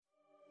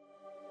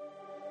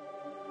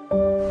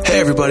Hey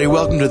everybody,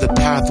 welcome to the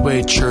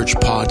Pathway Church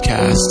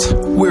podcast.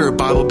 We're a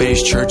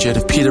Bible-based church out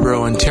of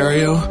Peterborough,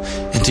 Ontario,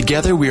 and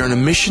together we are on a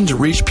mission to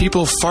reach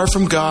people far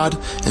from God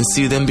and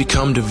see them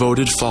become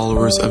devoted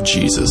followers of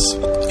Jesus.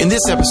 In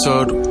this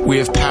episode, we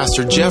have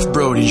Pastor Jeff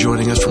Brodie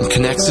joining us from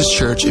Connexus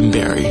Church in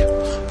Barrie.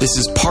 This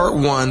is part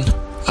one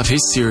of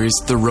his series,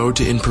 The Road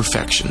to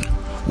Imperfection.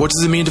 What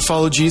does it mean to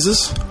follow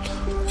Jesus?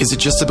 Is it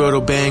just about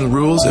obeying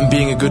rules and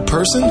being a good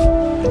person?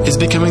 Is it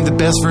becoming the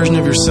best version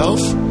of yourself?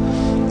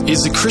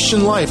 Is the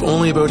Christian life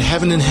only about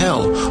heaven and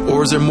hell,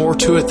 or is there more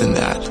to it than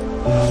that?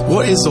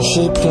 What is the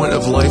whole point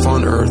of life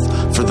on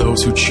earth for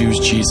those who choose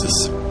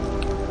Jesus?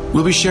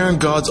 We'll be sharing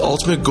God's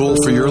ultimate goal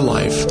for your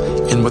life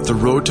and what the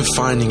road to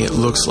finding it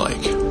looks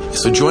like.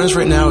 So join us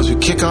right now as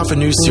we kick off a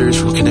new series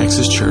from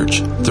Connexus Church,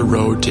 The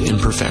Road to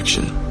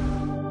Imperfection.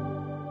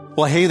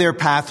 Well, hey there,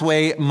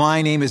 Pathway.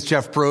 My name is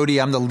Jeff Brodie.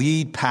 I'm the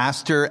lead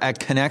pastor at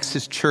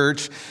Connexus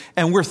Church,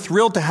 and we're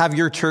thrilled to have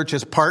your church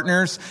as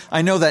partners.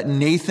 I know that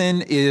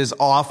Nathan is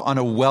off on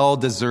a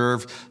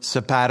well-deserved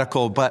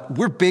sabbatical, but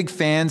we're big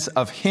fans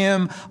of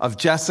him, of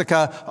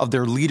Jessica, of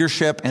their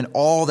leadership, and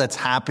all that's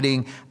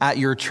happening at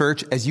your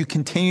church as you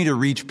continue to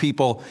reach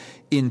people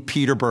in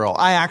Peterborough.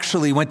 I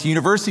actually went to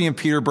university in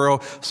Peterborough,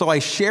 so I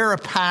share a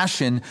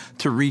passion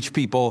to reach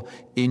people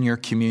in your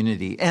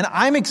community. And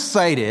I'm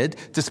excited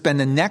to spend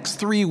the next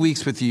 3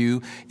 weeks with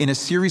you in a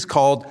series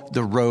called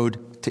The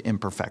Road to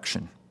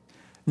Imperfection.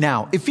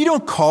 Now, if you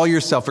don't call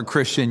yourself a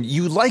Christian,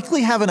 you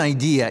likely have an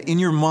idea in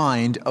your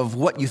mind of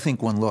what you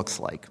think one looks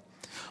like.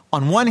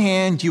 On one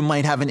hand, you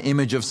might have an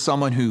image of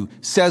someone who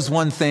says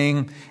one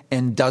thing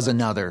and does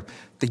another.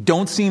 They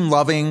don't seem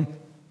loving,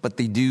 but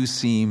they do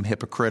seem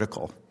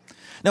hypocritical.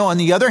 Now, on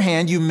the other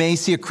hand, you may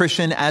see a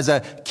Christian as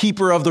a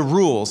keeper of the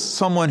rules,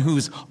 someone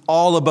who's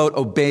all about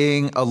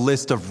obeying a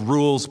list of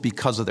rules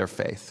because of their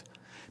faith.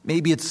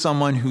 Maybe it's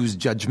someone who's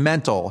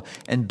judgmental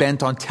and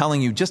bent on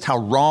telling you just how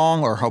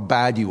wrong or how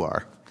bad you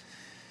are.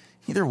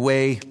 Either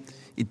way,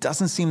 it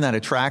doesn't seem that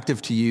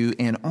attractive to you,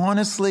 and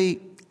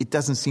honestly, it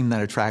doesn't seem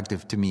that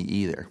attractive to me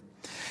either.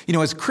 You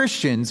know, as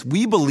Christians,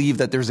 we believe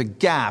that there's a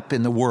gap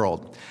in the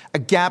world, a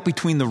gap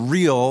between the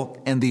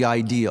real and the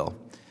ideal.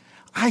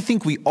 I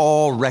think we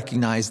all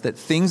recognize that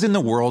things in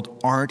the world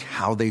aren't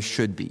how they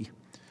should be.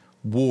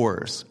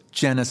 Wars,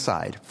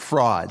 genocide,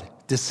 fraud,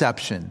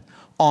 deception,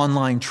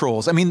 online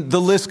trolls. I mean,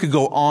 the list could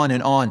go on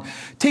and on.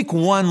 Take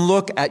one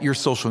look at your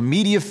social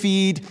media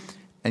feed,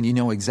 and you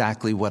know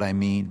exactly what I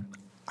mean.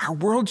 Our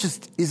world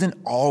just isn't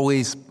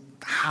always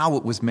how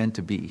it was meant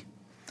to be.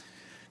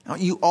 Now,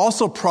 you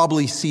also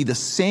probably see the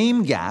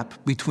same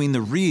gap between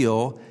the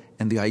real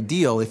and the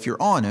ideal, if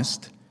you're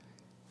honest,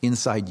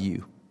 inside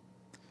you.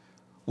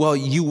 Well,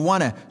 you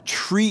want to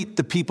treat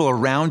the people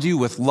around you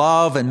with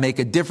love and make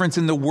a difference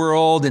in the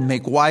world and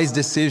make wise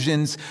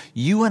decisions.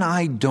 You and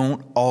I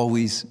don't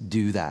always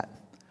do that.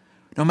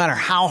 No matter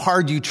how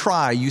hard you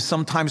try, you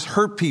sometimes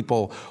hurt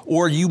people,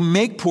 or you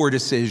make poor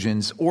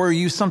decisions, or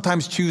you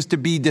sometimes choose to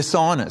be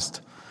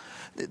dishonest.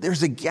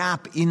 There's a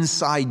gap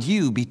inside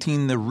you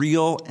between the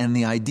real and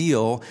the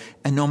ideal,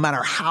 and no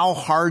matter how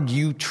hard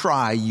you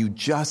try, you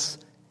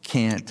just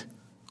can't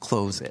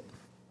close it.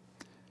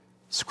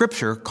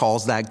 Scripture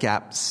calls that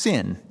gap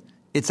sin.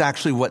 It's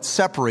actually what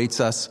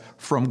separates us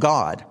from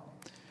God.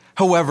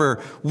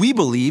 However, we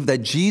believe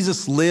that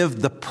Jesus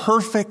lived the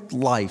perfect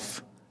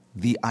life,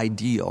 the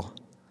ideal.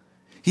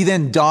 He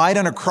then died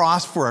on a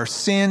cross for our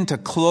sin to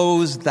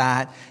close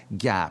that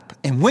gap.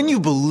 And when you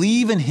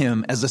believe in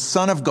him as the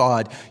Son of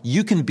God,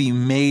 you can be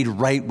made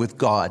right with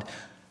God,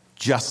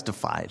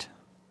 justified.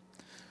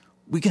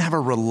 We can have a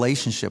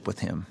relationship with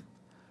him.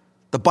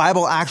 The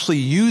Bible actually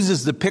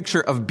uses the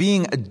picture of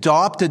being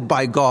adopted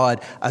by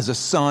God as a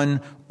son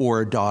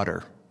or a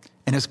daughter.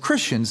 And as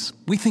Christians,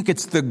 we think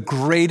it's the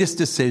greatest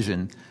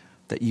decision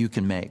that you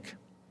can make.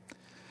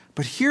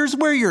 But here's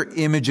where your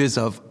images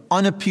of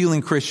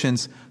unappealing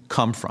Christians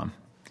come from.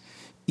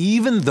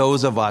 Even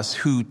those of us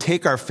who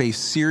take our faith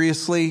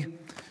seriously,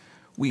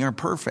 we aren't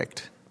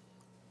perfect.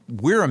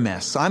 We're a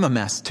mess. I'm a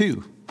mess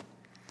too.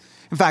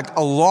 In fact,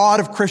 a lot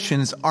of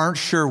Christians aren't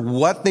sure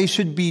what they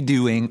should be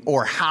doing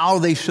or how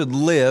they should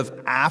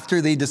live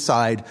after they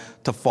decide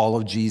to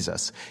follow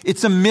Jesus.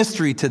 It's a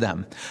mystery to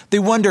them. They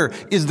wonder,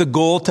 is the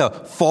goal to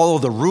follow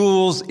the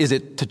rules? Is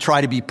it to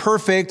try to be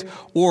perfect?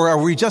 Or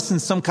are we just in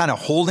some kind of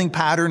holding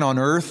pattern on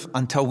earth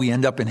until we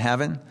end up in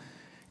heaven?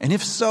 And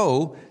if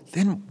so,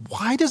 then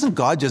why doesn't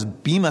God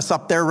just beam us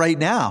up there right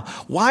now?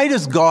 Why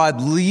does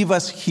God leave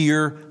us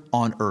here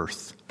on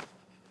earth?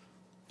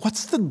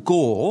 What's the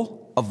goal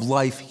of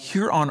life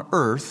here on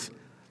earth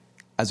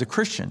as a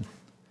Christian?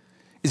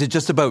 Is it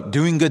just about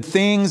doing good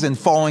things and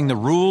following the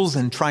rules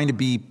and trying to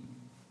be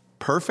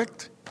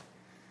perfect?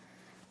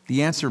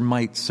 The answer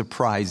might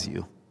surprise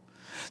you.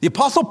 The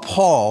Apostle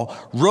Paul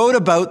wrote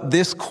about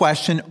this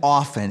question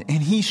often,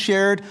 and he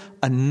shared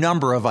a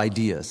number of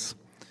ideas.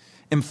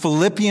 In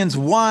Philippians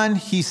 1,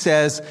 he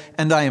says,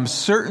 "And I am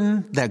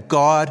certain that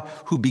God,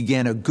 who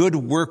began a good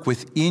work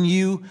within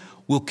you,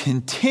 will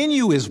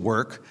continue his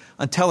work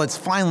until it's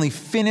finally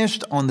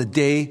finished on the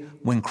day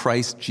when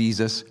Christ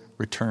Jesus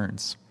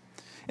returns."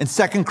 In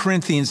 2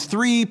 Corinthians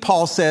 3,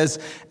 Paul says,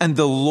 "And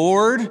the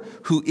Lord,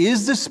 who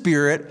is the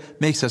Spirit,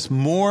 makes us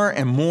more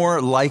and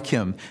more like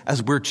him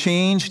as we're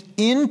changed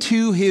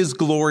into his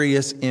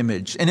glorious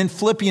image." And in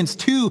Philippians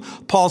 2,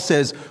 Paul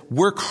says,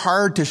 "Work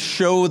hard to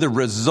show the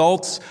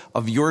results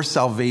of your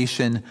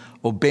salvation,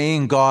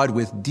 obeying God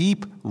with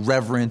deep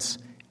reverence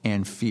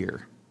and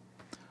fear."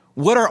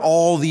 What are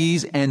all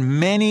these and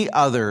many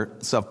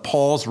others of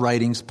Paul's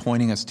writings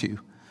pointing us to?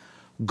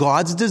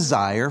 God's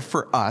desire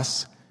for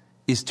us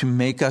is to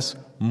make us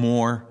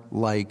more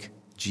like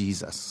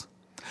Jesus.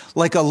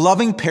 Like a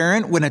loving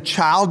parent, when a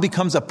child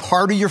becomes a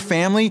part of your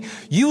family,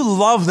 you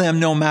love them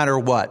no matter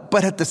what.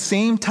 But at the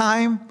same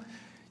time,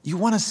 you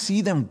want to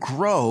see them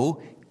grow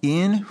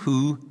in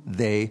who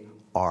they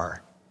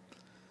are.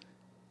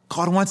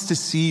 God wants to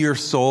see your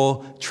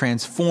soul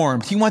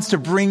transformed. He wants to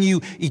bring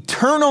you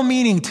eternal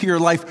meaning to your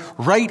life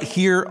right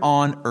here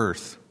on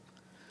earth.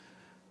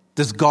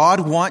 Does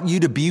God want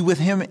you to be with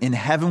him in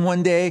heaven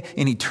one day,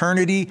 in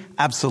eternity?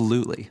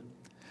 Absolutely.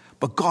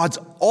 But God's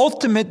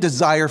ultimate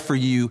desire for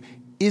you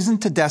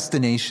isn't a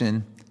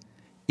destination,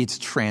 it's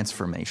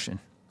transformation.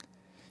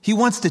 He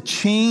wants to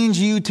change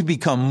you to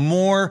become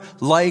more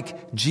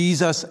like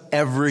Jesus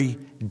every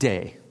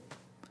day.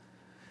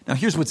 Now,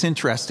 here's what's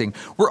interesting.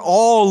 We're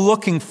all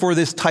looking for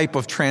this type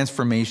of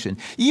transformation.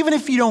 Even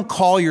if you don't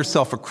call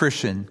yourself a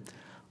Christian,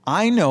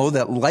 I know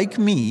that, like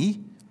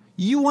me,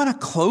 you want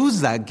to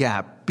close that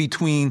gap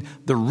between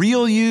the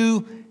real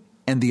you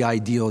and the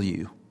ideal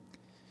you.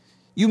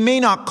 You may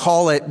not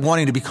call it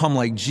wanting to become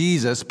like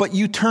Jesus, but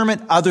you term it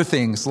other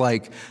things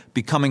like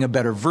becoming a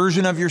better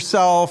version of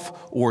yourself,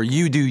 or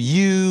you do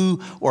you,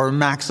 or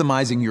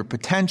maximizing your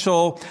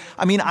potential.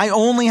 I mean, I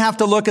only have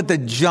to look at the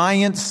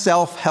giant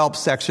self-help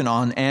section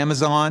on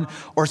Amazon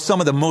or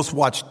some of the most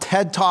watched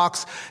TED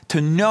Talks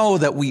to know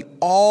that we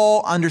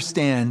all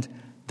understand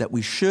that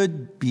we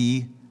should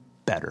be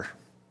better.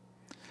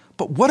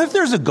 But what if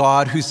there's a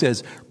God who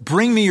says,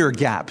 bring me your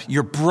gap,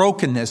 your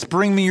brokenness,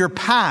 bring me your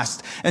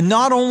past. And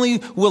not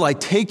only will I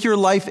take your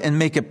life and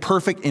make it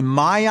perfect in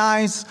my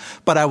eyes,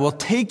 but I will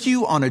take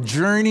you on a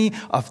journey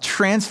of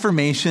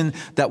transformation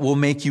that will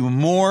make you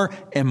more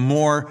and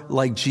more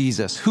like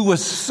Jesus, who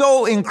was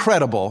so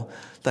incredible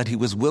that he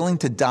was willing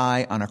to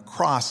die on a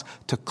cross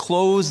to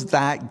close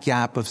that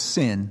gap of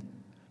sin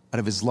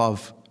out of his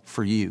love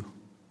for you.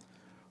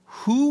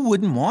 Who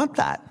wouldn't want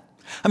that?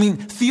 I mean,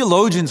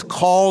 theologians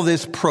call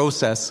this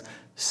process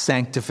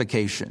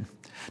sanctification.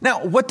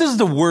 Now, what does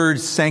the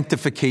word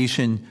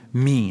sanctification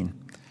mean?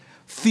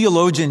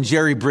 Theologian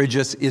Jerry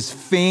Bridges is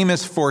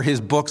famous for his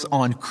books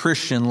on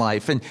Christian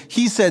life, and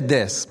he said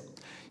this.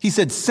 He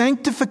said,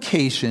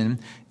 "Sanctification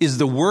is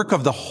the work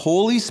of the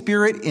Holy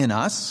Spirit in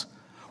us,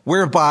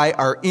 whereby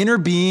our inner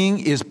being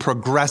is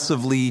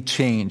progressively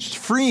changed,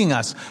 freeing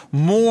us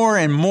more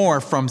and more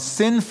from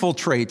sinful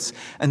traits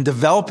and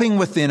developing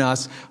within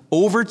us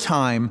over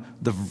time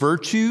the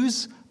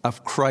virtues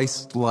of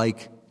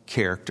Christ-like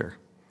character."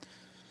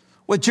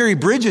 What Jerry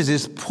Bridges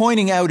is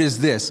pointing out is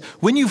this: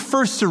 when you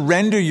first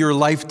surrender your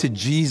life to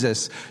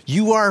Jesus,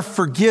 you are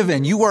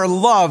forgiven, you are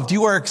loved,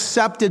 you are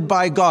accepted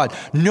by God.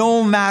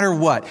 No matter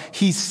what,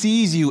 he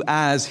sees you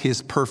as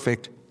his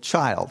perfect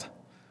child.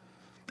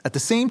 At the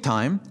same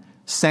time,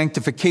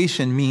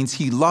 sanctification means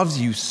he loves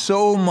you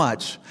so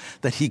much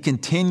that he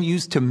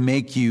continues to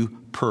make you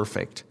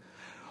perfect.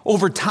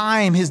 Over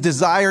time, his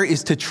desire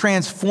is to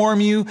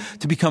transform you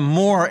to become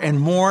more and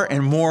more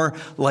and more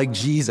like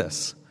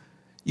Jesus.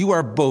 You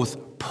are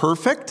both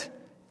perfect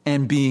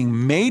and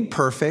being made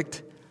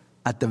perfect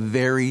at the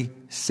very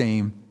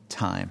same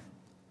time.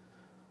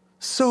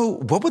 So,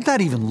 what would that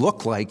even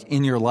look like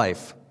in your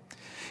life?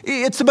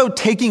 It's about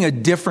taking a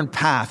different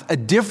path, a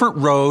different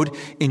road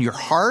in your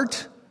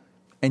heart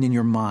and in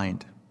your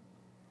mind.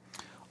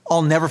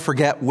 I'll never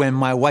forget when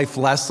my wife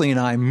Leslie and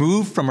I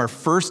moved from our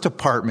first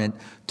apartment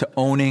to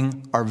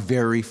owning our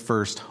very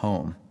first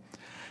home.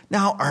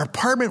 Now, our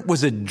apartment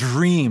was a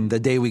dream the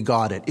day we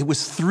got it. It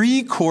was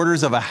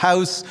 3/4 of a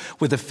house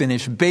with a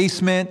finished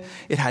basement.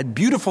 It had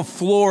beautiful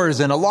floors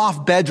and a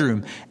loft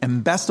bedroom.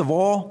 And best of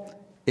all,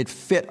 it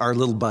fit our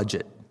little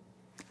budget.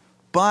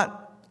 But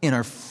in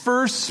our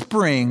first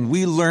spring,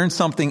 we learned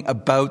something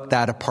about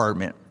that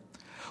apartment.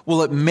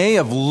 Well, it may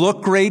have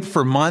looked great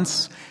for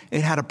months.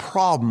 It had a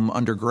problem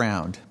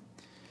underground.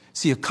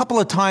 See, a couple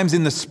of times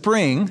in the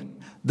spring,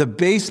 the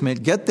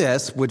basement, get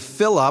this, would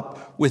fill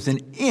up with an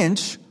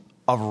inch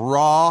of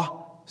raw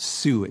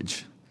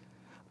sewage.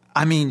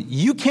 I mean,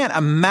 you can't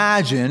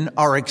imagine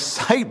our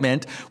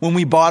excitement when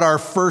we bought our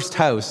first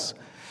house.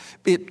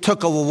 It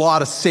took a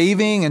lot of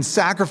saving and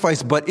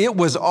sacrifice, but it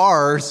was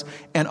ours.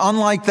 And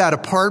unlike that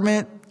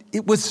apartment,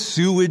 it was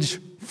sewage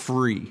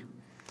free.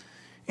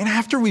 And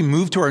after we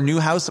moved to our new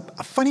house,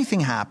 a funny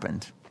thing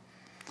happened.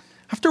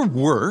 After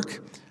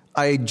work,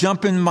 I'd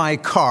jump in my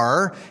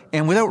car,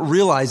 and without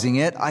realizing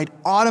it, I'd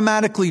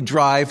automatically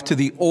drive to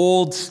the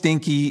old,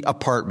 stinky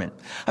apartment.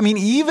 I mean,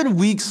 even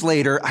weeks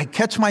later, I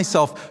catch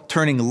myself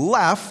turning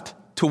left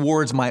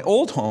towards my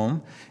old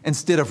home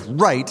instead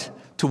of right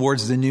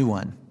towards the new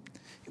one.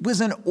 It was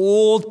an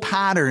old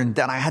pattern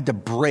that I had to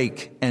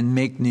break and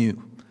make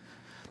new.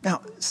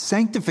 Now,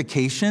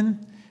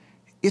 sanctification,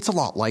 it's a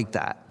lot like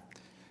that.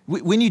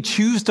 When you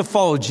choose to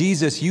follow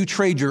Jesus, you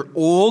trade your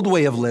old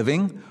way of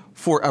living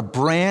for a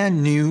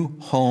brand new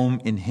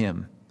home in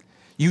Him.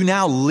 You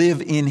now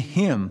live in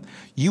Him.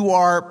 You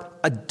are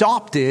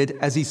adopted,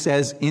 as He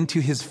says,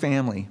 into His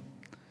family.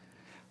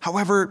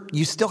 However,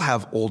 you still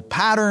have old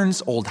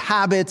patterns, old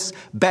habits,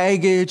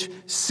 baggage,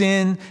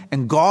 sin,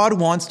 and God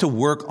wants to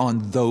work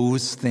on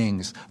those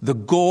things. The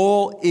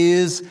goal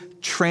is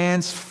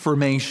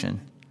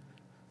transformation,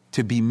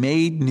 to be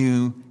made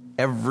new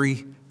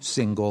every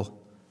single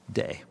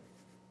day.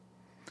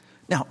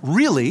 Now,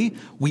 really,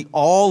 we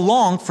all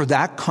long for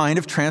that kind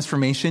of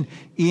transformation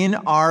in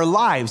our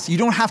lives. You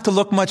don't have to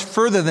look much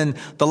further than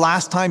the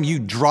last time you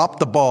dropped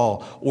the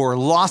ball or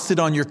lost it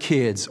on your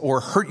kids or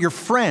hurt your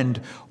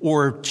friend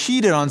or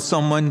cheated on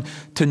someone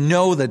to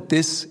know that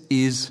this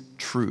is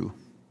true.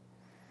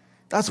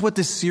 That's what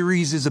this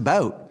series is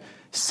about.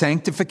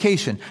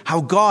 Sanctification, how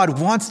God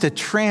wants to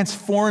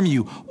transform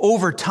you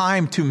over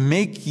time to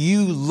make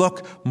you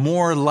look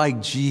more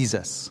like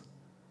Jesus.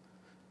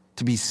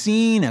 To be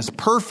seen as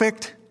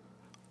perfect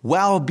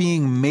while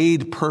being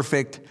made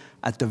perfect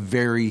at the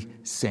very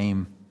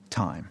same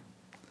time.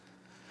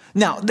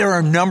 Now, there are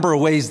a number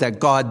of ways that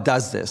God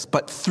does this,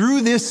 but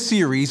through this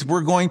series,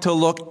 we're going to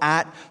look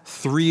at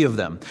 3 of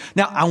them.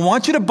 Now, I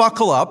want you to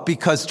buckle up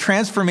because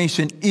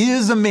transformation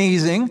is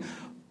amazing,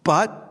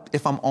 but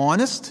if I'm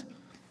honest,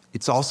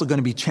 it's also going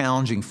to be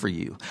challenging for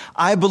you.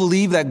 I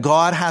believe that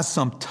God has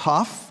some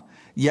tough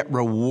yet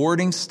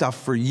rewarding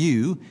stuff for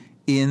you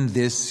in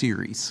this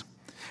series.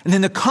 And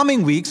in the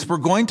coming weeks, we're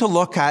going to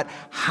look at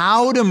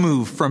how to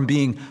move from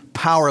being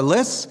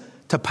powerless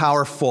to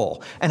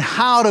powerful, and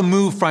how to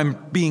move from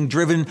being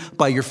driven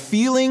by your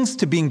feelings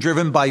to being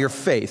driven by your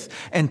faith.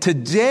 And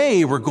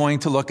today, we're going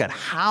to look at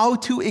how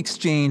to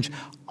exchange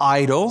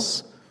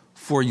idols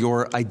for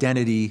your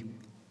identity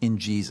in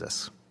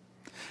Jesus.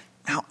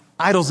 Now,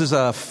 idols is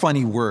a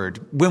funny word.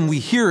 When we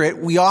hear it,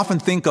 we often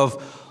think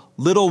of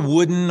little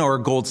wooden or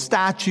gold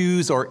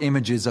statues or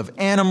images of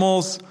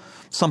animals,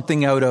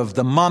 something out of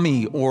The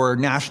Mummy or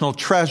National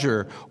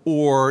Treasure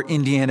or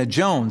Indiana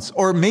Jones.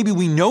 Or maybe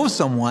we know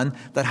someone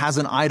that has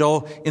an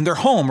idol in their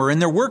home or in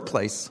their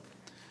workplace.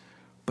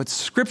 But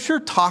Scripture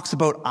talks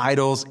about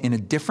idols in a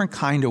different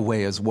kind of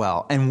way as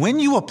well. And when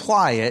you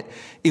apply it,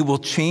 it will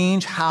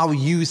change how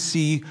you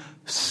see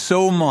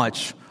so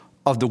much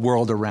of the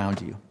world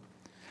around you.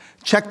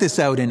 Check this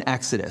out in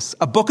Exodus,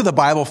 a book of the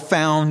Bible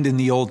found in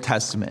the Old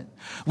Testament.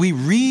 We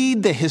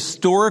read the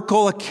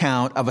historical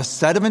account of a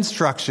set of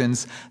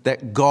instructions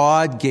that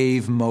God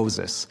gave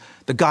Moses,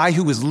 the guy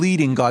who was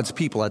leading God's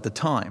people at the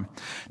time.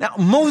 Now,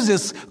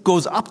 Moses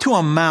goes up to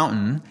a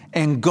mountain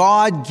and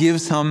God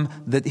gives him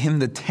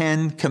the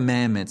 10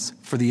 commandments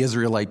for the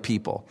Israelite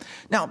people.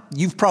 Now,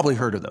 you've probably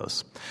heard of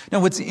those.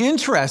 Now, what's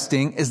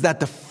interesting is that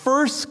the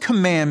first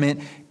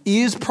commandment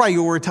is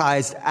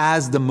prioritized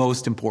as the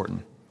most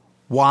important.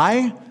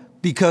 Why?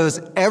 Because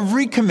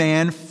every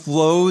command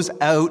flows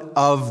out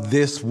of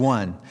this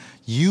one.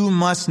 You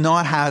must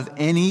not have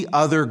any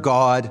other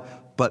God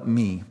but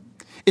me.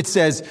 It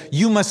says,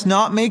 you must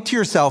not make to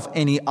yourself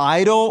any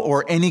idol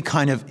or any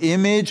kind of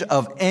image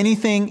of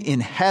anything in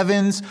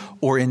heavens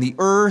or in the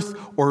earth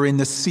or in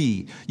the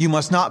sea. You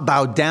must not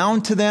bow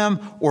down to them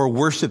or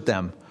worship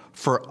them.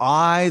 For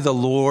I, the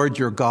Lord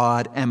your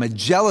God, am a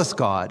jealous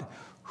God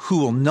who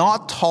will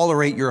not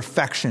tolerate your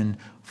affection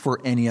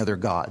for any other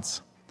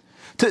gods.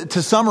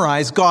 To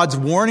summarize, God's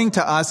warning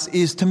to us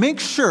is to make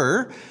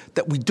sure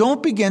that we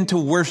don't begin to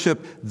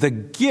worship the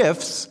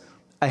gifts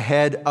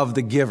ahead of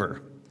the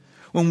giver.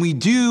 When we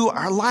do,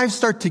 our lives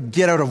start to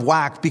get out of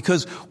whack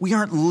because we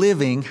aren't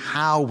living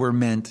how we're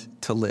meant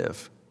to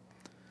live.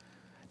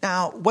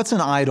 Now, what's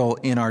an idol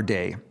in our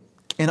day?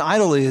 An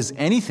idol is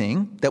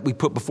anything that we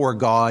put before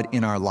God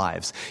in our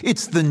lives.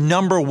 It's the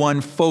number one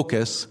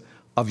focus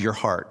of your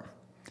heart.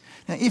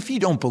 Now, if you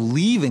don't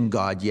believe in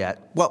God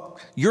yet, well,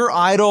 your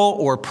idol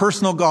or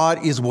personal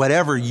God is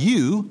whatever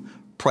you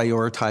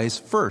prioritize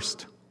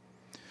first.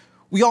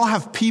 We all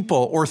have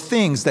people or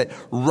things that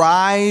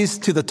rise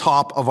to the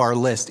top of our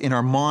list in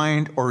our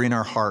mind or in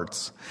our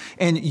hearts.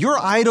 And your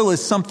idol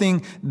is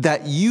something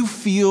that you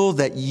feel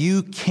that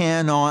you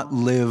cannot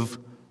live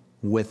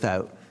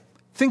without.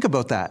 Think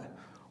about that.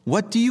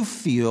 What do you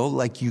feel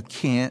like you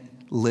can't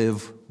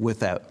live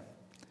without?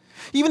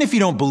 Even if you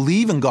don't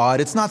believe in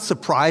God, it's not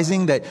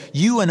surprising that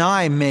you and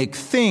I make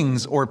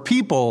things or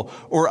people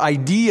or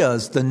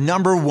ideas the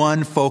number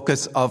one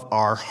focus of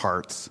our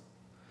hearts.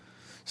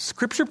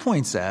 Scripture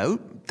points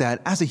out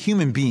that as a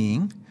human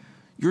being,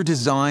 you're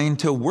designed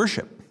to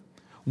worship.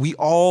 We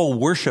all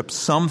worship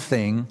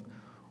something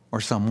or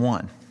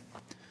someone.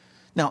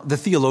 Now, the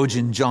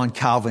theologian John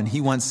Calvin,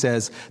 he once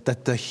says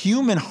that the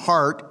human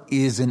heart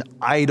is an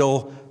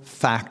idol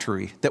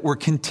factory, that we're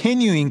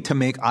continuing to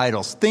make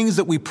idols, things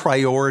that we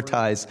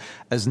prioritize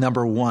as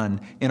number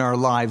one in our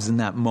lives in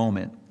that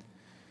moment.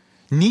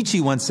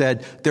 Nietzsche once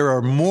said, there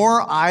are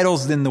more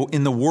idols in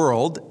the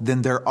world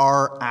than there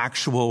are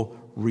actual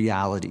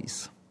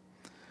realities.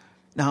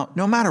 Now,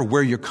 no matter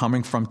where you're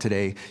coming from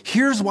today,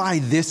 here's why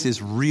this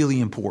is really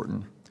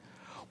important.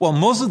 While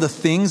most of the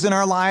things in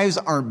our lives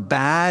aren't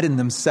bad in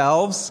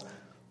themselves,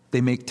 they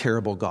make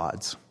terrible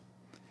gods.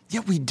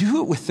 Yet we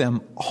do it with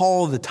them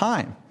all the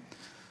time.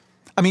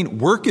 I mean,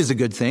 work is a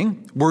good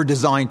thing. We're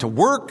designed to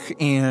work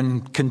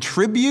and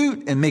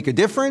contribute and make a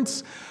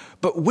difference.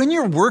 But when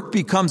your work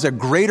becomes a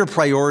greater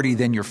priority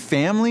than your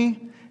family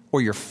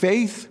or your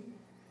faith,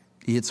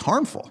 it's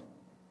harmful.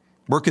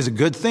 Work is a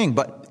good thing,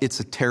 but it's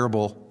a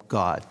terrible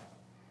god.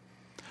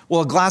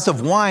 Well, a glass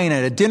of wine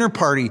at a dinner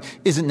party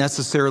isn't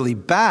necessarily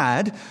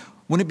bad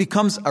when it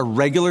becomes a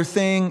regular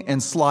thing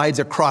and slides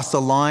across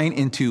the line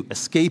into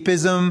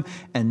escapism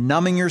and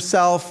numbing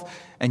yourself,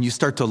 and you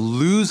start to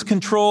lose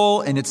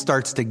control and it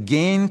starts to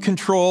gain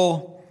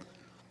control.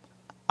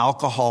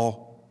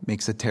 Alcohol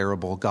makes a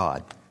terrible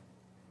god.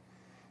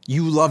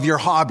 You love your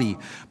hobby,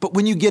 but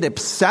when you get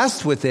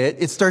obsessed with it,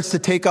 it starts to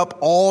take up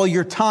all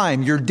your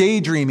time, your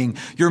daydreaming,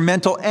 your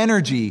mental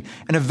energy,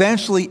 and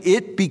eventually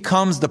it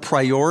becomes the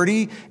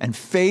priority, and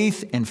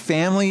faith and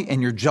family and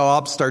your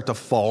job start to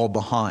fall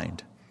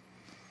behind.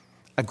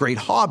 A great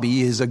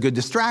hobby is a good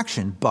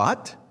distraction,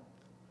 but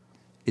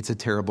it's a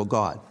terrible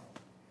god.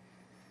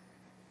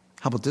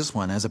 How about this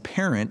one? As a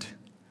parent,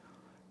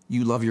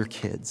 you love your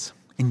kids,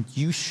 and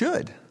you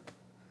should.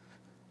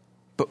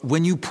 But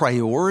when you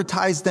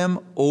prioritize them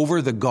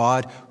over the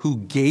God who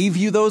gave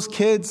you those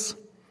kids,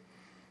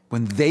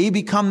 when they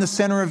become the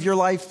center of your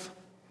life,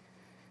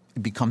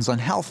 it becomes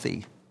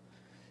unhealthy.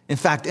 In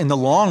fact, in the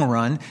long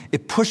run,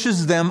 it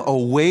pushes them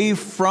away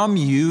from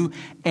you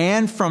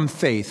and from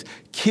faith.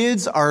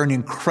 Kids are an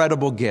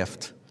incredible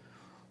gift,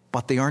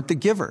 but they aren't the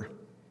giver.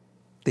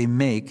 They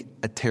make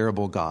a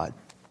terrible God.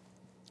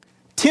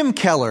 Tim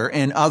Keller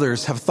and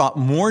others have thought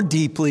more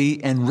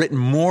deeply and written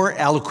more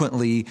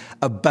eloquently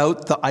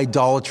about the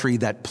idolatry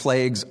that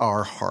plagues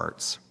our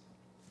hearts.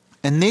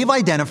 And they've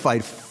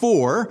identified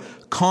 4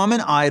 common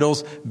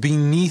idols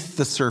beneath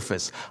the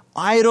surface,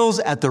 idols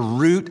at the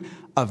root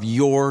of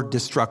your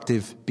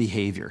destructive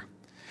behavior.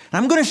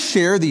 And I'm going to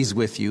share these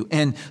with you,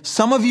 and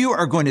some of you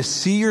are going to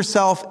see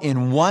yourself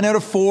in 1 out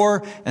of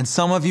 4, and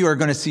some of you are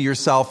going to see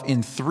yourself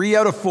in 3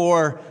 out of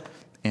 4,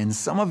 and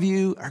some of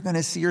you are going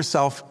to see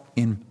yourself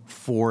in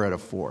 4 out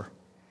of 4.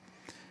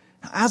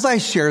 As I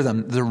share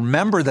them,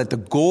 remember that the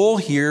goal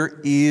here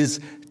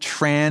is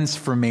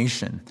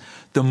transformation.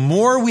 The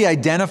more we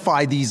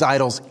identify these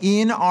idols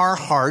in our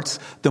hearts,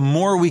 the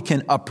more we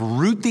can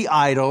uproot the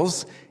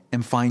idols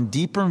and find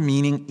deeper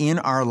meaning in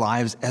our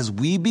lives as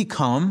we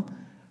become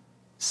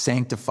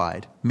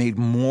sanctified, made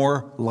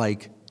more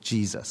like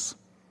Jesus.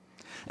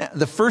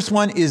 The first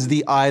one is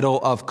the idol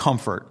of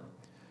comfort.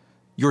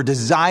 Your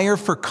desire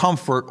for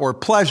comfort or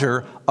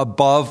pleasure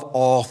above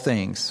all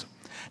things.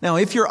 Now,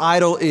 if your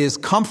idol is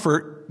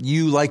comfort,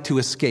 you like to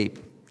escape.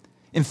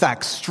 In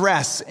fact,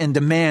 stress and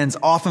demands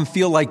often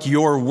feel like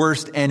your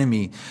worst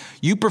enemy.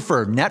 You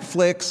prefer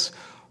Netflix,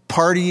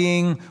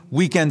 partying,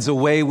 weekends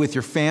away with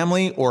your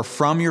family or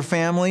from your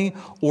family,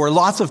 or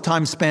lots of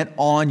time spent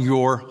on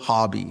your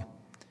hobby.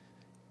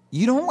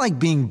 You don't like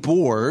being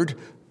bored,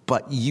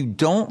 but you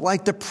don't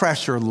like the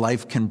pressure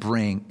life can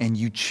bring, and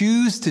you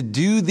choose to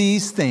do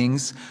these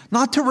things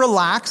not to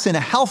relax in a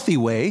healthy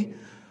way,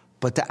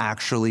 but to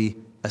actually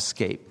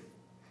escape.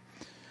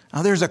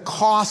 Now, there's a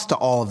cost to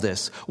all of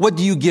this. What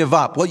do you give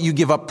up? Well, you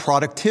give up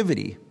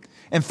productivity.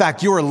 In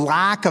fact, your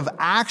lack of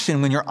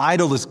action when your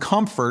idol is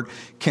comfort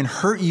can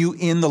hurt you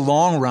in the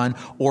long run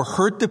or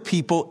hurt the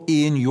people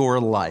in your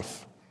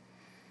life.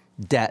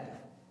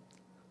 Debt,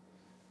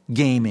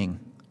 gaming,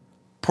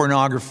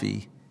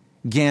 pornography,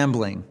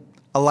 gambling,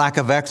 a lack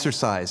of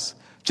exercise,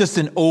 just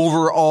an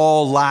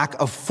overall lack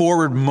of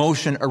forward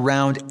motion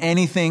around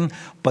anything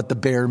but the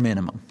bare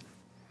minimum.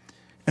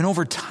 And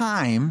over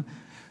time,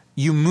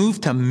 you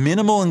move to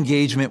minimal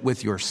engagement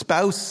with your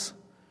spouse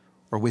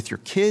or with your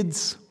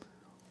kids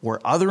or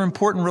other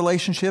important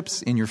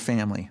relationships in your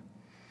family.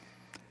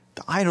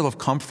 The idol of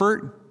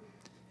comfort,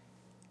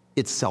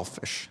 it's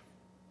selfish.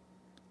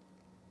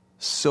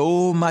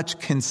 So much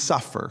can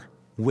suffer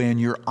when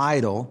your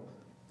idol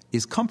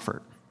is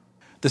comfort.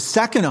 The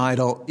second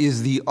idol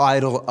is the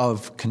idol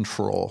of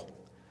control.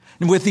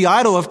 And with the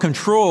idol of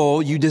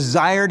control, you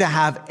desire to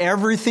have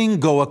everything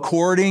go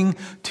according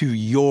to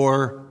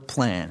your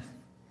plan.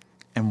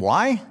 And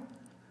why?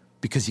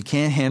 Because you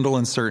can't handle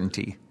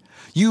uncertainty.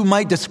 You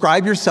might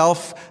describe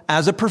yourself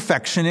as a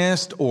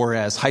perfectionist or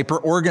as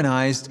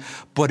hyper-organized,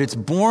 but it's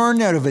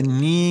born out of a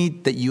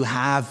need that you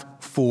have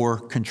for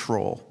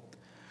control.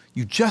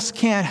 You just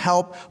can't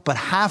help but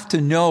have to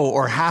know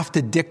or have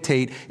to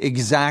dictate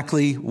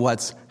exactly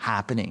what's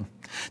happening.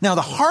 Now,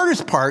 the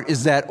hardest part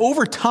is that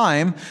over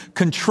time,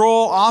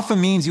 control often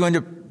means you end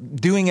up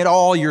doing it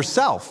all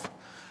yourself.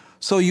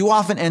 So you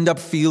often end up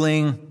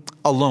feeling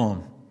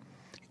alone.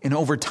 And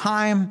over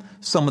time,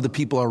 some of the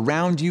people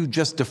around you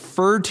just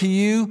defer to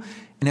you.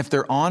 And if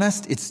they're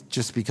honest, it's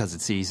just because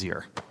it's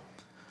easier.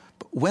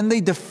 But when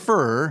they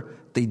defer,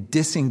 they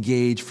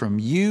disengage from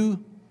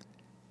you.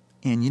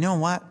 And you know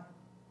what?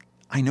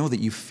 I know that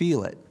you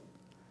feel it.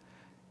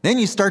 Then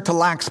you start to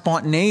lack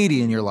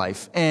spontaneity in your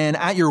life. And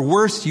at your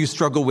worst, you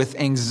struggle with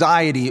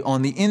anxiety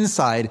on the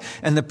inside.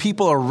 And the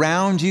people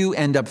around you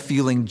end up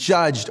feeling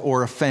judged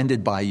or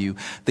offended by you.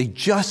 They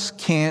just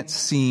can't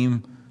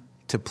seem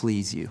to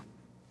please you.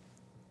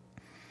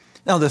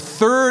 Now, the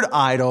third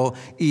idol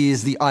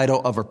is the idol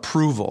of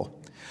approval.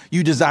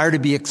 You desire to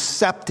be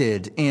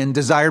accepted and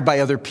desired by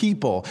other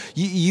people.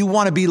 You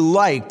want to be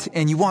liked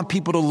and you want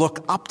people to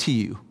look up to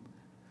you.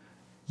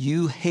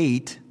 You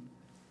hate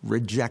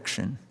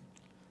rejection.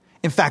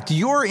 In fact,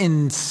 your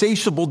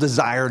insatiable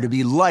desire to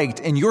be liked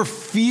and your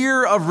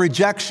fear of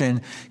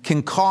rejection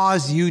can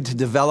cause you to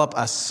develop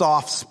a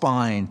soft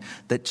spine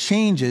that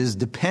changes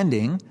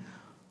depending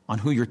on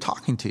who you're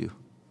talking to,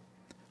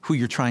 who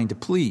you're trying to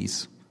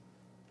please,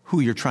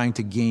 who you're trying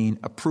to gain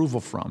approval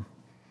from.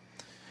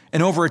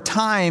 And over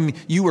time,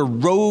 you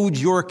erode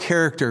your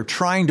character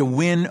trying to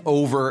win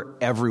over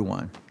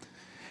everyone.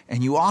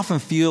 And you often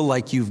feel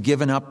like you've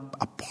given up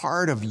a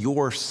part of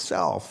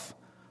yourself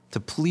to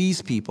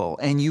please people.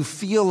 And you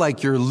feel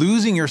like you're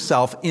losing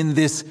yourself in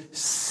this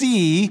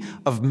sea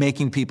of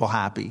making people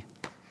happy.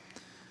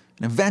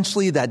 And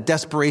eventually that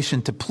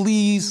desperation to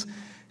please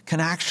can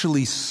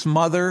actually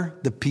smother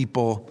the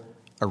people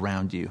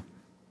around you.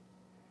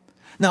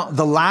 Now,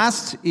 the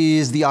last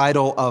is the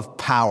idol of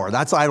power.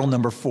 That's idol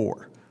number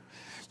 4.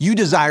 You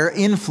desire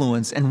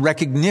influence and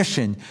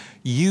recognition.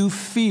 You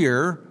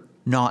fear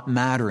not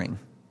mattering.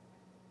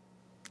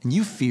 And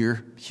you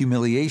fear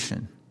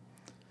humiliation.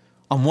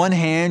 On one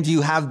hand,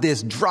 you have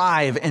this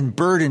drive and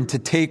burden to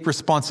take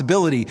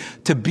responsibility,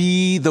 to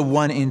be the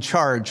one in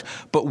charge.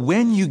 But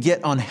when you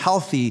get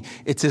unhealthy,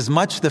 it's as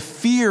much the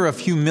fear of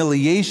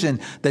humiliation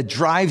that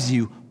drives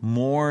you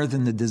more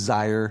than the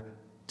desire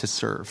to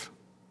serve.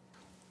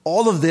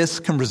 All of this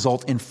can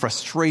result in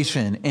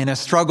frustration and a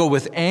struggle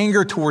with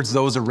anger towards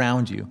those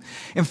around you.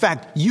 In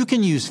fact, you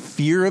can use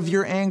fear of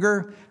your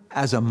anger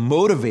as a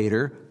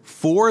motivator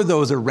for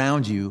those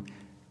around you,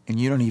 and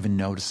you don't even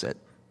notice it.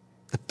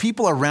 The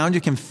people around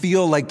you can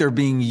feel like they're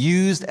being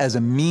used as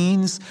a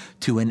means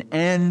to an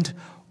end,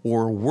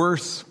 or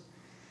worse,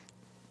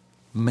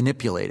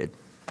 manipulated.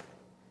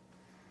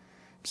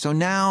 So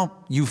now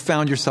you've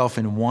found yourself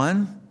in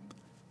 1,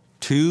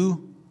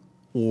 2,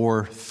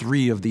 or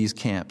 3 of these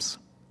camps.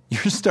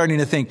 You're starting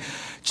to think,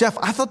 Jeff,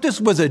 I thought this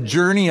was a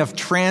journey of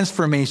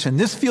transformation.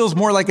 This feels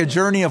more like a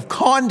journey of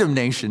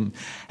condemnation.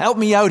 Help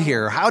me out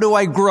here. How do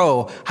I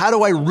grow? How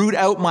do I root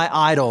out my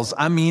idols?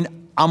 I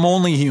mean, I'm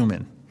only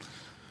human.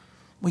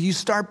 Well, you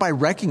start by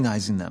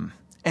recognizing them,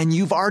 and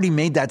you've already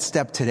made that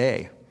step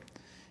today.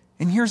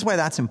 And here's why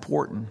that's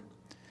important.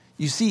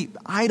 You see,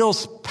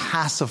 idols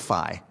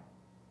pacify.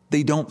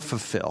 They don't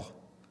fulfill.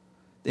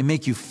 They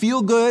make you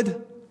feel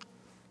good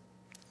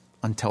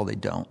until they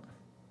don't.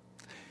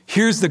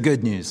 Here's the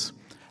good news.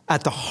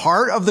 At the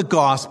heart of the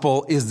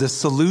gospel is the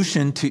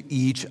solution to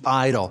each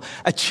idol.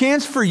 A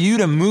chance for you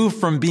to move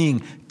from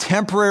being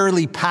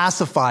temporarily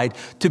pacified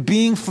to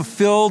being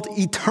fulfilled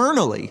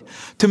eternally.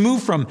 To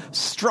move from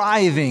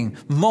striving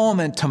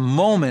moment to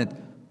moment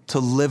to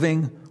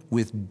living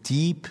with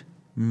deep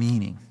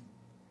meaning.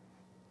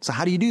 So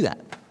how do you do that?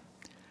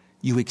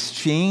 You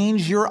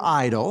exchange your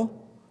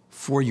idol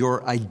for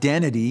your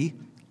identity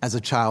as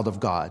a child of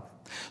God.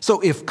 So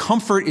if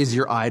comfort is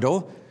your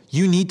idol,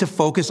 you need to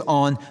focus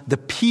on the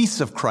peace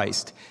of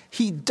Christ.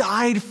 He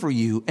died for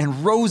you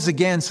and rose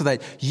again so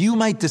that you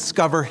might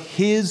discover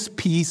his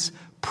peace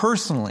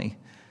personally.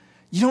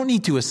 You don't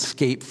need to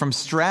escape from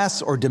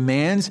stress or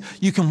demands.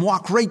 You can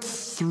walk right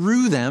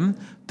through them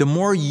the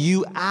more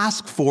you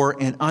ask for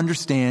and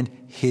understand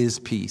his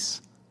peace.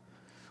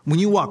 When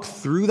you walk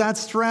through that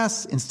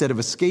stress instead of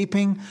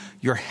escaping,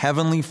 your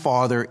heavenly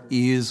Father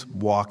is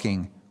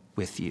walking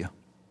with you.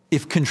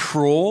 If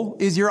control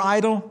is your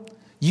idol,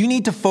 you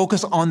need to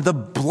focus on the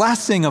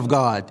blessing of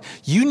God.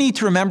 You need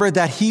to remember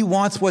that he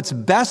wants what's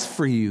best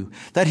for you,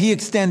 that he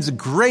extends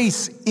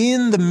grace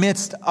in the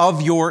midst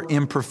of your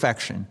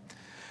imperfection.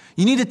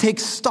 You need to take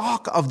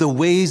stock of the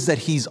ways that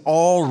he's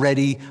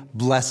already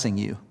blessing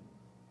you.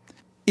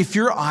 If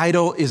your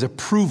idol is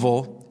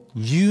approval,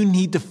 you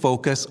need to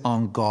focus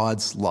on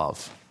God's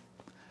love.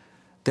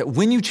 That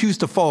when you choose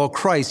to follow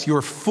Christ,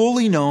 you're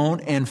fully known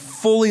and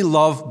fully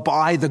loved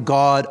by the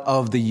God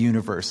of the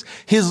universe.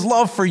 His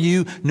love for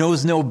you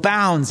knows no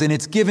bounds, and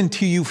it's given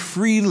to you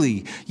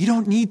freely. You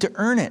don't need to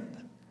earn it.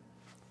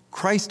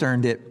 Christ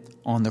earned it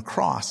on the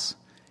cross.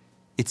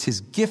 It's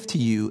his gift to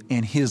you,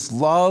 and his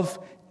love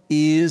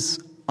is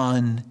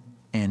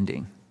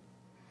unending.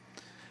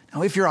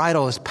 Now, if your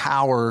idol is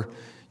power,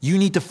 you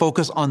need to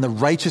focus on the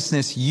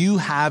righteousness you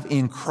have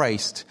in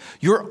Christ.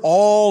 You're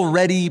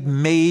already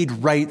made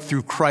right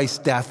through Christ's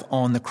death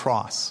on the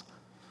cross.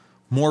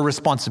 More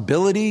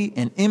responsibility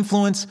and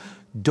influence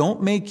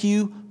don't make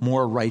you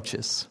more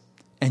righteous.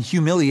 And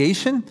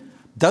humiliation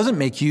doesn't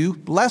make you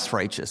less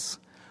righteous.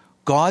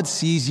 God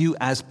sees you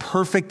as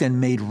perfect and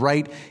made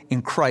right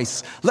in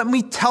Christ. Let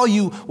me tell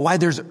you why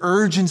there's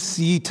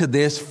urgency to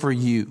this for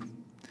you.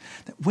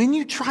 When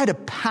you try to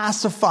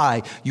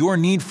pacify your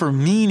need for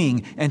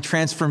meaning and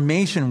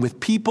transformation with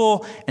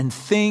people and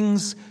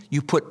things,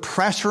 you put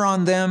pressure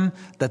on them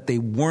that they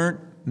weren't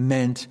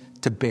meant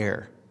to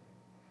bear.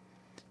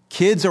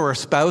 Kids or a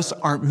spouse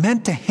aren't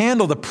meant to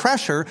handle the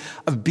pressure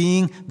of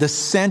being the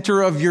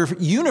center of your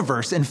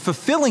universe and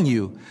fulfilling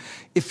you.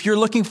 If you're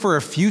looking for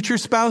a future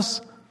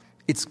spouse,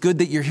 it's good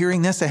that you're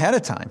hearing this ahead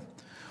of time.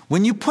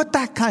 When you put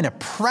that kind of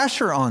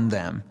pressure on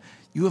them,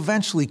 you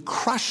eventually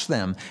crush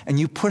them and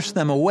you push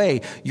them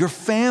away. Your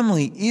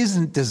family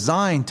isn't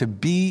designed to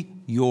be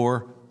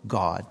your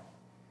God.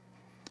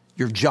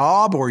 Your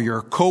job or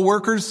your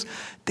coworkers,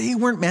 they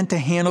weren't meant to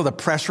handle the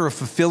pressure of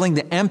fulfilling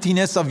the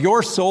emptiness of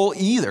your soul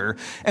either.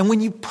 And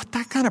when you put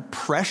that kind of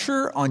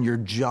pressure on your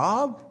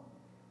job,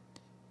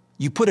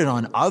 you put it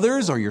on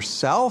others or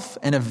yourself,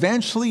 and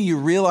eventually you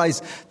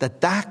realize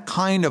that that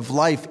kind of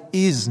life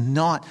is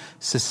not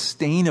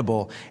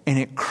sustainable, and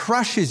it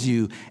crushes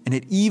you, and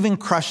it even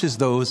crushes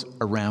those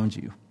around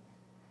you.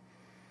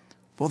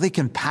 Well, they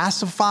can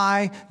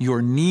pacify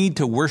your need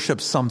to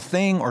worship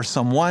something or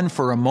someone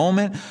for a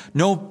moment.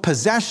 No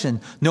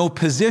possession, no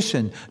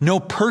position, no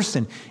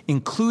person,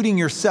 including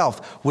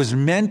yourself, was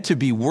meant to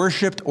be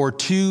worshiped or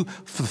to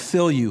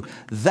fulfill you.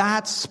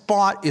 That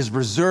spot is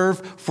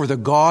reserved for the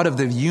God of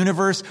the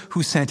universe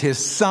who sent his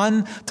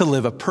son to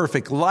live a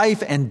perfect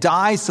life and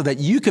die so that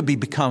you could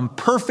become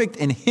perfect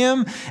in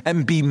him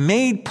and be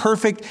made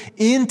perfect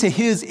into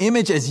his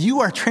image as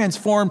you are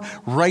transformed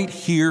right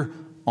here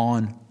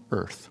on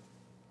earth.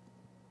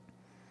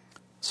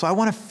 So I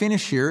want to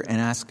finish here and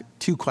ask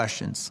two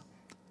questions.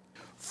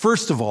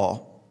 First of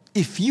all,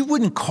 if you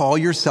wouldn't call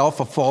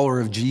yourself a follower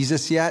of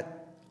Jesus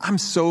yet, I'm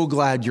so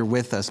glad you're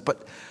with us.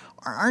 But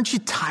aren't you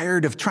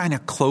tired of trying to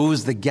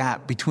close the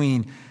gap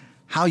between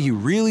how you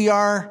really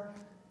are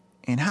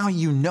and how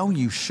you know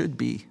you should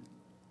be,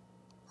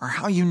 or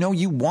how you know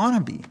you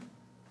want to be?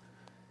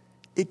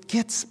 It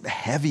gets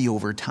heavy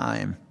over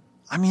time.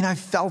 I mean, I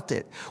felt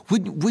it.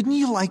 Wouldn't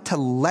you like to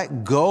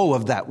let go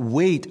of that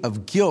weight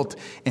of guilt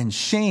and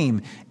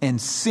shame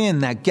and sin,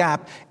 that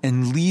gap,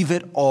 and leave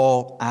it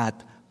all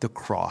at the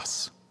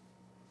cross?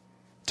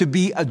 To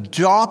be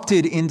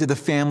adopted into the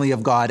family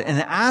of God and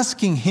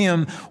asking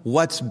him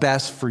what's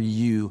best for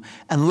you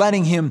and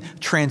letting him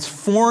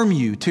transform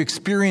you to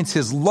experience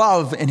his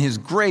love and his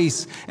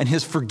grace and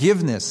his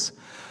forgiveness.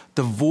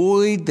 The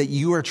void that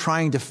you are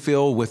trying to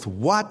fill with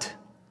what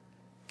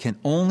can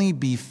only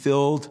be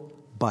filled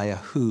by a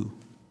who.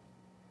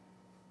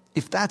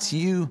 If that's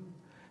you,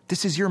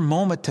 this is your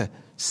moment to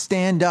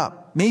stand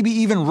up, maybe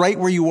even right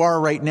where you are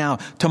right now,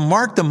 to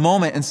mark the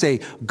moment and say,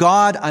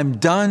 God, I'm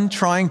done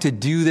trying to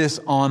do this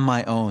on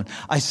my own.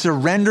 I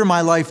surrender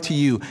my life to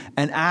you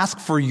and ask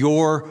for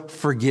your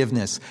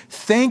forgiveness.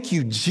 Thank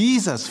you,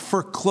 Jesus,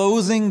 for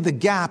closing the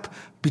gap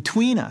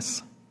between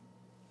us.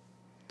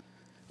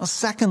 Well,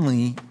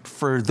 secondly,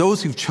 for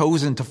those who've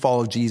chosen to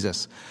follow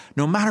Jesus,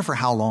 no matter for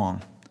how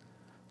long,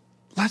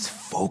 let's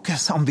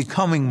focus on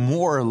becoming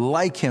more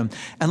like him.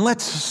 And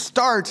let's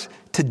start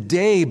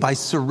today by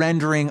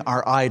surrendering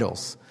our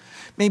idols.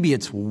 Maybe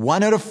it's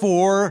 1 out of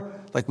 4,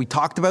 like we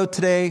talked about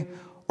today,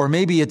 or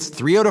maybe it's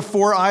 3 out of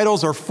 4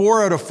 idols or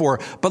 4 out of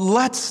 4. But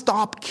let's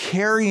stop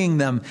carrying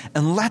them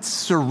and let's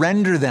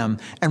surrender them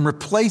and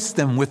replace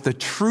them with the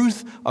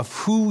truth of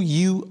who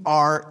you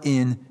are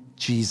in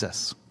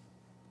Jesus.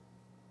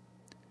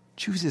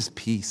 Choose his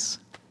peace.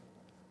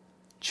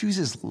 Choose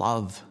his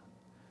love.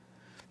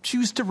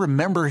 Choose to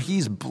remember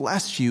he's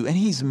blessed you and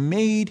he's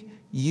made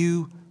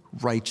you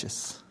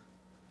righteous.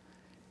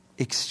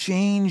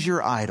 Exchange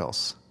your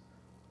idols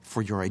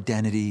for your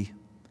identity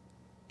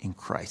in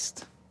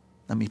Christ.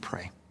 Let me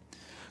pray.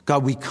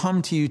 God, we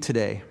come to you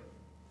today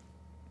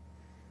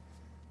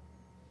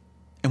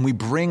and we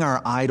bring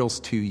our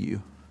idols to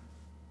you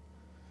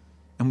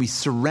and we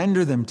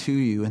surrender them to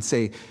you and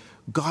say,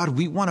 God,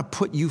 we want to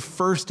put you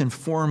first and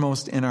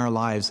foremost in our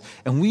lives.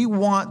 And we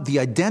want the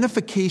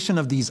identification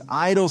of these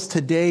idols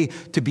today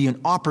to be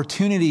an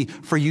opportunity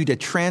for you to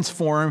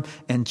transform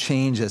and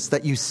change us.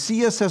 That you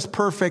see us as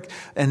perfect,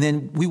 and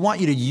then we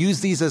want you to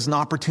use these as an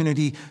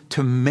opportunity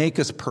to make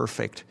us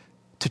perfect,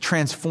 to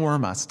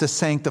transform us, to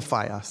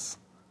sanctify us.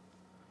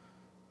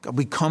 God,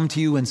 we come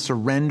to you and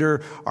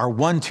surrender our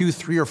 1, 2,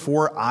 3, or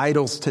 4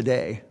 idols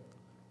today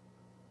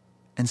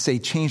and say,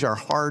 change our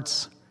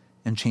hearts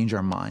and change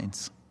our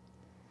minds.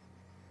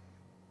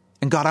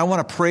 And God, I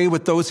want to pray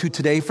with those who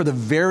today, for the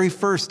very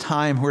first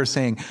time, who are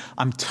saying,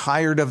 I'm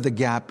tired of the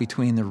gap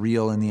between the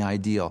real and the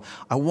ideal.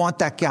 I want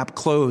that gap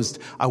closed.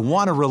 I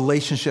want a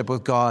relationship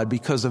with God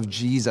because of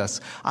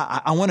Jesus.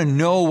 I want to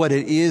know what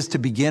it is to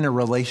begin a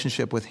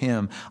relationship with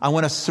him. I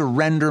want to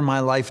surrender my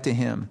life to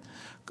him.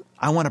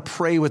 I want to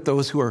pray with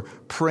those who are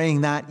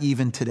praying that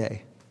even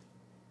today.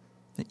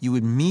 That you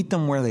would meet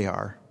them where they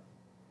are.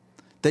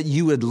 That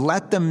you would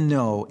let them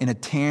know in a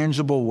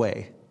tangible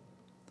way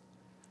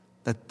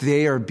that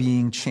they are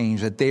being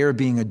changed, that they are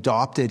being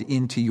adopted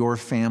into your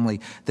family,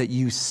 that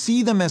you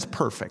see them as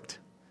perfect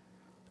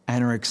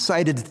and are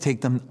excited to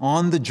take them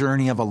on the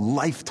journey of a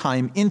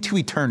lifetime into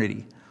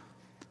eternity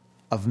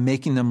of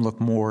making them look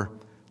more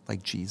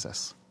like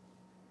Jesus.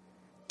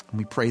 And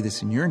we pray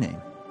this in your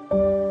name.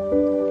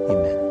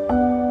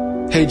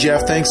 Amen. Hey,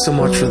 Jeff, thanks so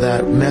much for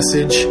that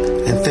message,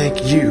 and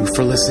thank you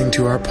for listening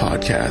to our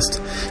podcast.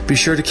 Be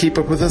sure to keep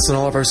up with us on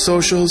all of our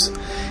socials,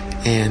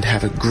 and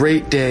have a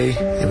great day,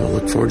 and we'll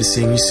look forward to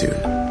seeing you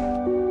soon.